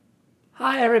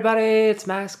Hi everybody, it's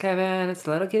Max Kevin, it's the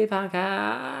Little Kitty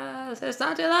Podcast. It's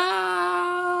not too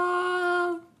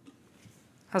loud.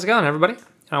 How's it going, everybody?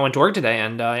 I went to work today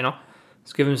and,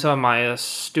 was giving some of my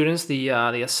students the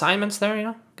assignments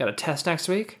there, Got a test next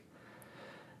week.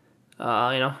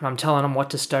 I'm telling them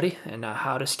what to study and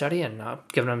how to study and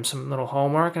giving them some little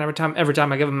homework. And every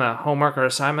time I give them a homework or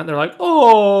assignment, they're like,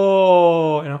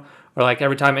 oh, or like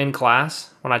every time in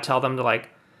class when I tell them to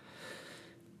like,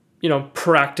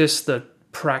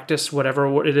 practice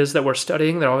whatever it is that we're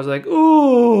studying, they're always like,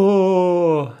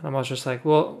 ooh. And I'm always just like,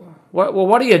 what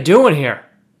are you doing here?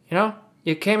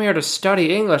 You came here to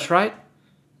study English, right?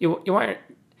 You want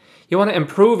to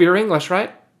improve your English,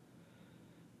 right?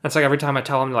 That's like every time I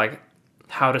tell them like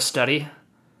how to study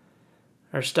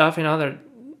or stuff, they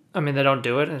don't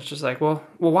do it. And it's just like, well,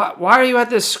 why are you at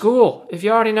this school? If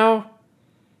you already know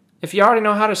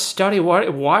how to study,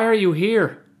 why are you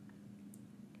here?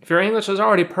 If your English is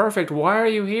already perfect, why are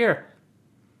you here?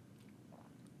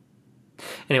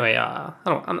 Anyway,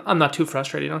 I'm not too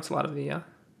frustrated. It's a lot of the. I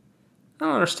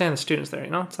don't understand the students there.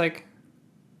 It's like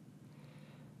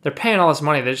they're paying all this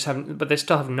money. But they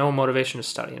still have no motivation to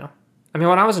study. When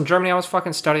I was in Germany, I was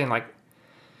fucking studying. Like,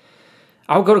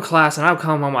 I would go to class and I would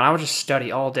come home and I would just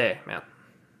study all day, man.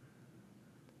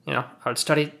 I would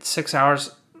study 6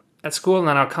 hours at school and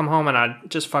then I would come home and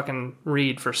I'd just fucking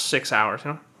read for 6 hours.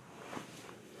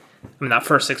 That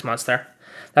first 6 months there.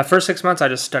 That first 6 months, I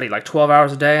just studied like 12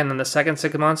 hours a day. And then the second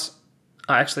 6 months,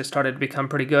 I actually started to become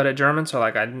pretty good at German. So,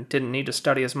 like, I didn't need to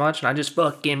study as much. And I just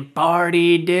fucking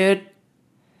partied, dude.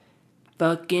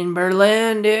 Fucking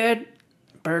Berlin, dude.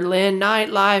 Berlin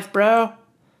nightlife, bro.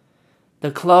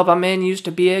 The club I'm in used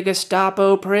to be a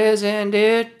Gestapo prison,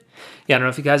 dude. Yeah, I don't know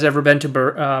if you guys ever been to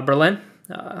Berlin.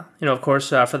 Of course,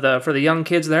 for the young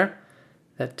kids there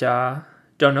that...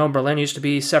 don't know, Berlin used to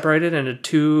be separated into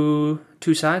two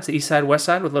sides, the east side, west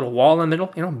side, with a little wall in the middle,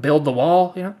 build the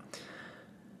wall, for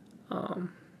all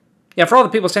the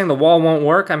people saying the wall won't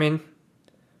work, I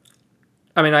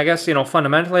guess,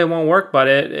 fundamentally it won't work, but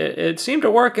it seemed to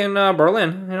work in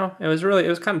Berlin, it was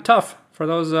kind of tough for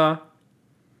those, not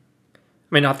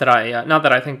that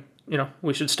I think,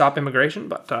 we should stop immigration,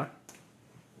 but,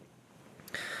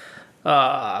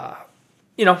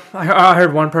 I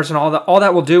heard one person, all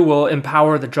that will do will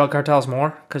empower the drug cartels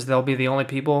more because they'll be the only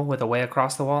people with a way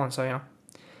across the wall. And so,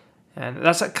 and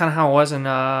that's kind of how it was in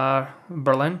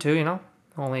Berlin too,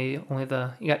 only you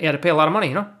had to pay a lot of money,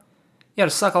 You had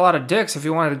to suck a lot of dicks if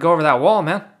you wanted to go over that wall,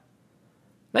 man.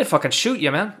 They'd fucking shoot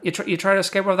you, man. You try to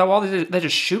escape over that wall, they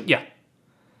just shoot you.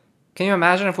 Can you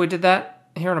imagine if we did that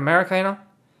here in America,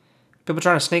 People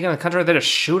trying to sneak into the country, they just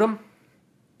shoot them?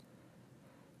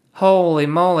 Holy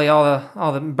moly,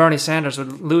 all the Bernie Sanders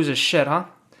would lose his shit, huh?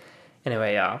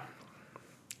 Anyway,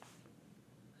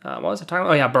 what was I talking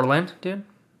about? Oh yeah, Berlin, dude.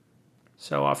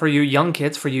 So for you young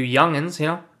kids, for you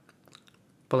youngins,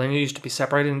 Berlin used to be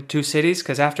separated into two cities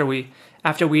because after we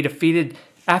defeated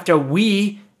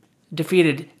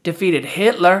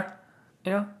Hitler,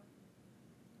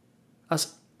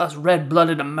 us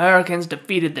red-blooded Americans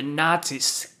defeated the Nazi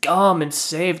scum and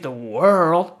saved the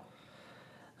world.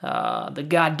 The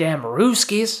goddamn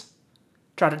Ruskies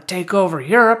tried to take over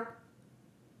Europe,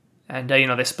 and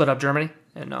they split up Germany,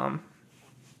 and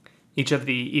each of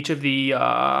the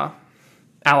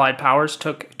Allied powers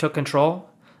took control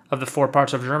of the 4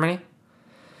 parts of Germany,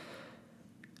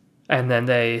 and then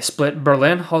they split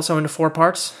Berlin also into 4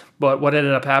 parts. But what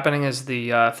ended up happening is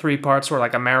the 3 parts were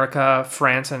like America,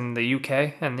 France, and the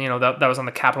UK, and that was on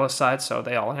the capitalist side, so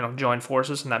they all joined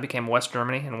forces, and that became West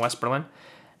Germany and West Berlin.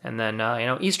 And then,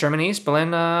 East Germany, East Berlin,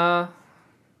 for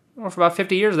about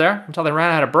 50 years there, until they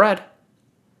ran out of bread,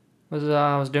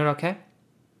 was doing okay.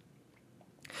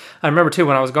 I remember, too,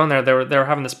 when I was going there, they were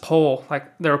having this poll,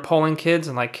 like, they were polling kids,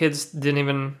 and, like, kids didn't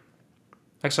even,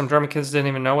 like, some German kids didn't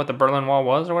even know what the Berlin Wall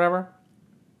was or whatever.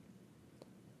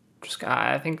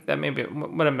 I think that maybe it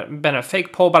would have been a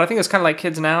fake poll, but I think it's kind of like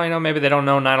kids now, maybe they don't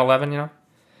know 9/11,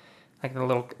 Like, their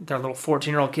little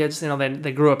 14-year-old kids,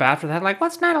 they grew up after that, like,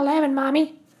 what's 9/11,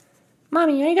 Mommy?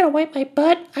 Mommy, are you going to wipe my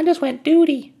butt? I just went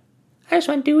duty.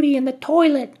 In the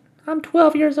toilet. I'm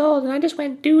 12 years old and I just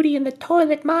went duty in the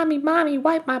toilet. Mommy,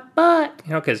 wipe my butt.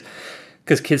 Because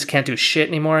kids can't do shit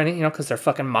anymore, because their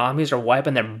fucking mommies are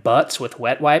wiping their butts with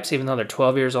wet wipes even though they're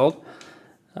 12 years old.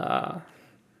 So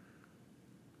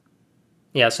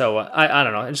I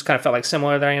don't know. It just kind of felt like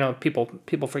similar there,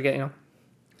 people forget,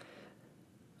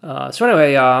 So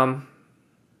anyway, what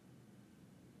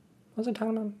was I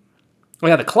talking about? Oh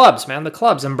yeah, the clubs, man. The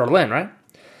clubs in Berlin, right?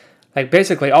 Like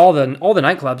basically all the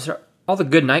nightclubs all the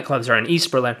good nightclubs are in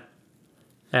East Berlin.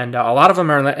 And a lot of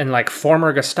them are in like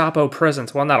former Gestapo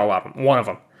prisons. Well, not a lot of them. One of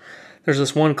them. There's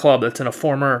this one club that's in a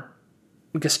former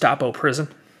Gestapo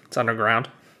prison. It's underground.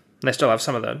 And they still have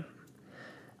some of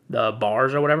the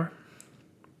bars or whatever.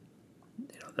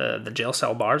 The jail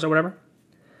cell bars or whatever.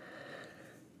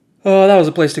 Oh, that was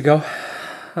a place to go.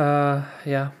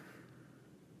 Yeah.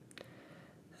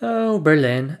 Oh,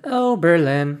 Berlin. Oh,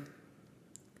 Berlin.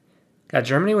 God,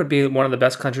 Germany would be one of the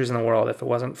best countries in the world if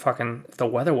if the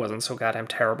weather wasn't so goddamn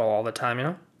terrible all the time, you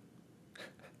know?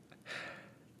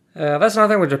 That's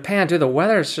another thing with Japan, too. The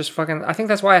weather is just fucking... I think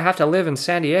that's why I have to live in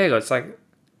San Diego. It's like...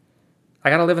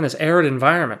 I gotta live in this arid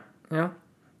environment, you know?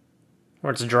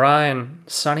 Where it's dry and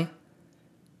sunny.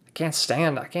 I can't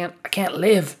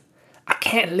live. I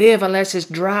can't live unless it's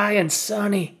dry and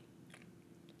sunny.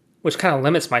 Which kind of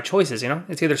limits my choices, you know?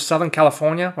 It's either Southern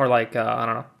California or like, I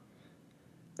don't know,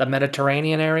 the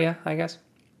Mediterranean area, I guess.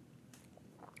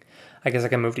 I guess I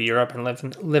can move to Europe and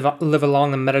live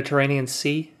along the Mediterranean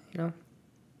Sea, you know?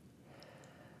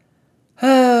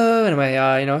 Anyway,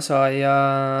 so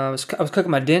I was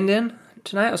cooking my din-din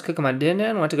tonight. I was cooking my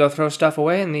din-din. Went to go throw stuff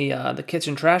away in the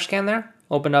kitchen trash can there.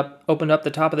 Opened up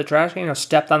the top of the trash can.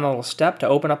 Stepped on the little step to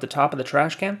open up the top of the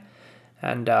trash can,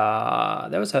 and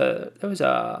there was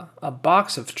a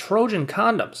box of Trojan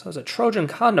condoms. There was a Trojan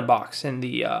condom box in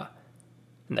the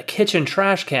kitchen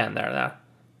trash can there. That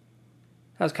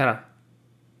was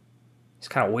it's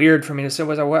kind of weird for me to say.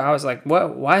 I was like,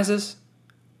 what? Why is this?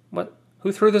 What?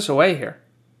 Who threw this away here?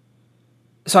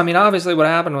 So I mean, obviously, what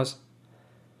happened was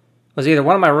either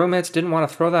one of my roommates didn't want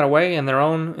to throw that away in their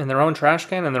own trash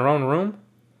can in their own room,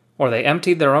 or they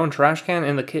emptied their own trash can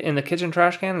in the kitchen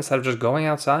trash can instead of just going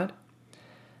outside.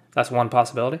 That's one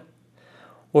possibility.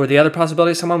 Or the other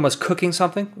possibility, someone was cooking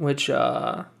something which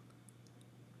needed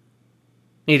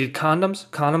condoms.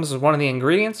 Condoms is one of the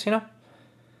ingredients, you know.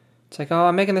 It's like, oh,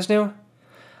 I'm making this new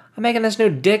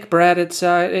dick bread. It's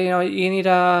you need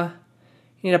a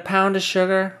pound of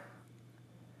sugar,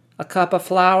 a cup of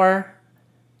flour,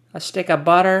 a stick of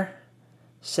butter,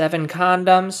 7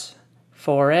 condoms,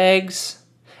 4 eggs,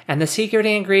 and the secret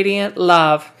ingredient,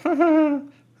 love.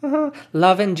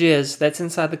 Love and jizz that's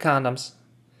inside the condoms.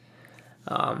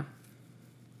 So I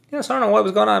don't know what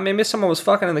was going on. Maybe someone was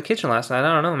fucking in the kitchen last night.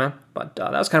 I don't know, man. But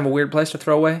that was kind of a weird place to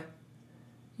throw away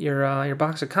your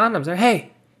box of condoms there.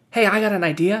 Hey, I got an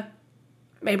idea.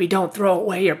 Maybe don't throw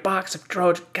away your box of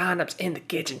Trojan condoms in the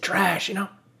kitchen trash, you know?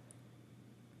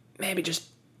 Maybe just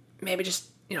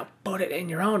put it in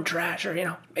your own trash,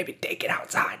 or, maybe take it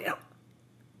outside,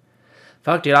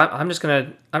 Fuck, dude, I'm just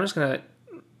gonna,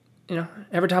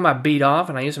 every time I beat off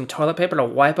and I use some toilet paper to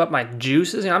wipe up my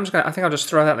juices, I think I'll just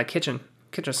throw that in the kitchen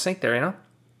sink there,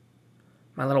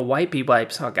 My little wipey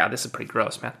wipes. Oh, God, this is pretty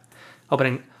gross, man.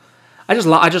 I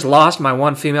just lost my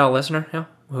one female listener,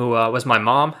 who was my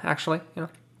mom, actually,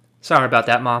 Sorry about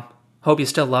that, Mom. Hope you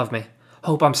still love me.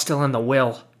 Hope I'm still in the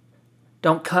will.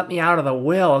 Don't cut me out of the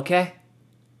will, okay?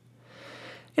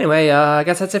 Anyway, I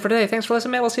guess that's it for today. Thanks for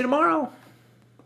listening, man. We'll see you tomorrow.